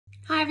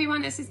Hi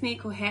everyone, this is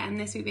Meikle here, and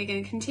this week we're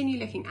going to continue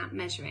looking at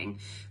measuring.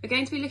 We're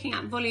going to be looking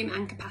at volume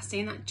and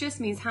capacity, and that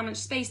just means how much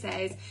space there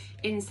is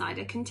inside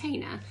a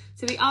container.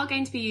 So we are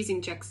going to be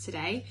using jugs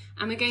today,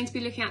 and we're going to be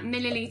looking at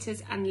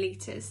millilitres and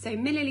litres. So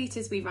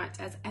millilitres we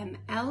write as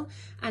ml,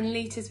 and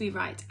litres we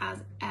write as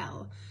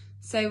L.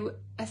 So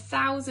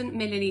 1,000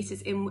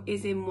 millilitres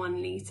is in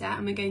 1 litre,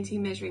 and we're going to be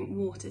measuring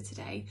water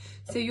today.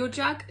 So your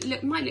jug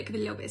might look a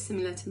little bit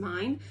similar to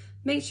mine.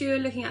 Make sure you're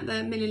looking at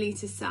the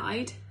millilitre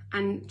side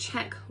and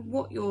check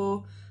what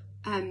your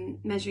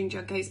measuring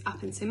jug goes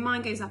up in. So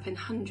mine goes up in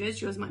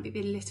hundreds, yours might be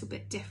a little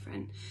bit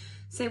different.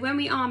 So when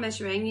we are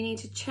measuring, you need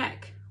to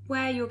check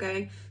where you're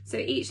going. So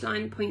each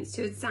line points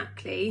to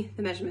exactly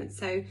the measurement.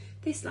 So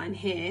this line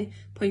here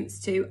points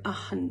to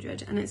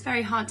 100, and it's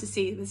very hard to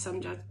see with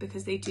some jugs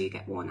because they do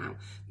get worn out.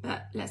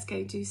 But let's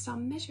go do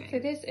some measuring. So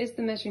this is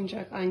the measuring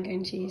jug I'm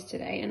going to use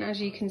today, and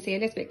as you can see a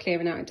little bit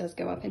clearer now, it does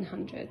go up in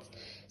hundreds.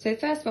 So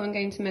first of all, I'm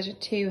going to measure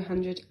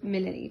 200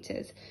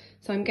 millilitres.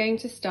 So I'm going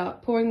to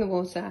start pouring the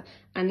water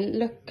and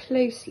look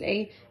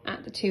closely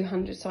at the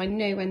 200 so I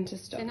know when to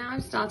stop. So now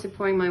I've started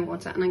pouring my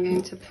water and I'm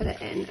going to put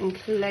it in and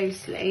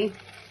closely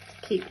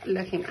keep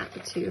looking at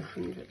the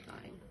 200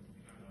 line.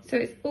 So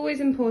it's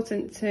always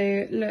important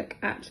to look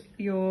at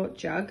your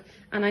jug,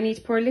 and I need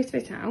to pour a little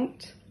bit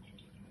out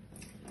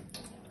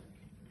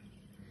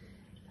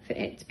for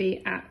it to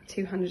be at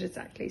 200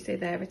 exactly. So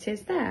there it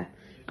is there.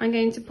 I'm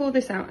going to pour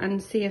this out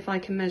and see if I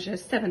can measure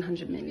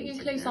 700 millilitres.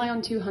 Keep a close eye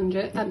on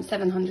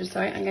 700,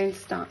 sorry. I'm going to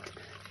start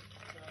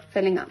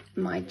filling up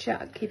my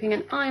jug, keeping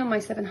an eye on my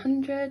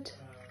 700.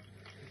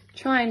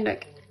 Try and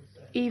look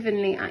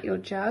evenly at your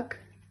jug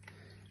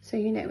so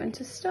you know when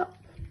to stop.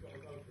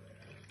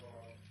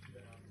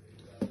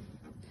 Let's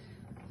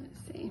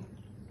see.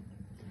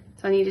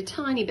 So I need a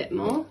tiny bit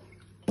more.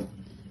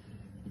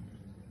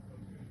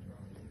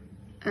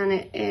 And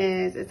it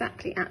is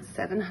exactly at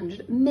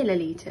 700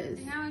 millilitres.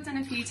 So now we've done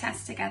a few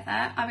tests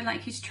together, I would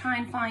like you to try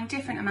and find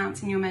different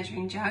amounts in your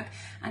measuring jug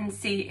and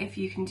see if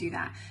you can do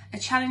that. A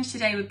challenge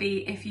today would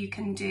be if you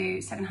can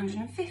do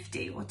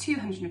 750 or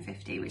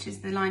 250, which is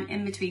the line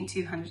in between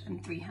 200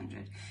 and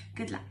 300.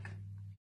 Good luck.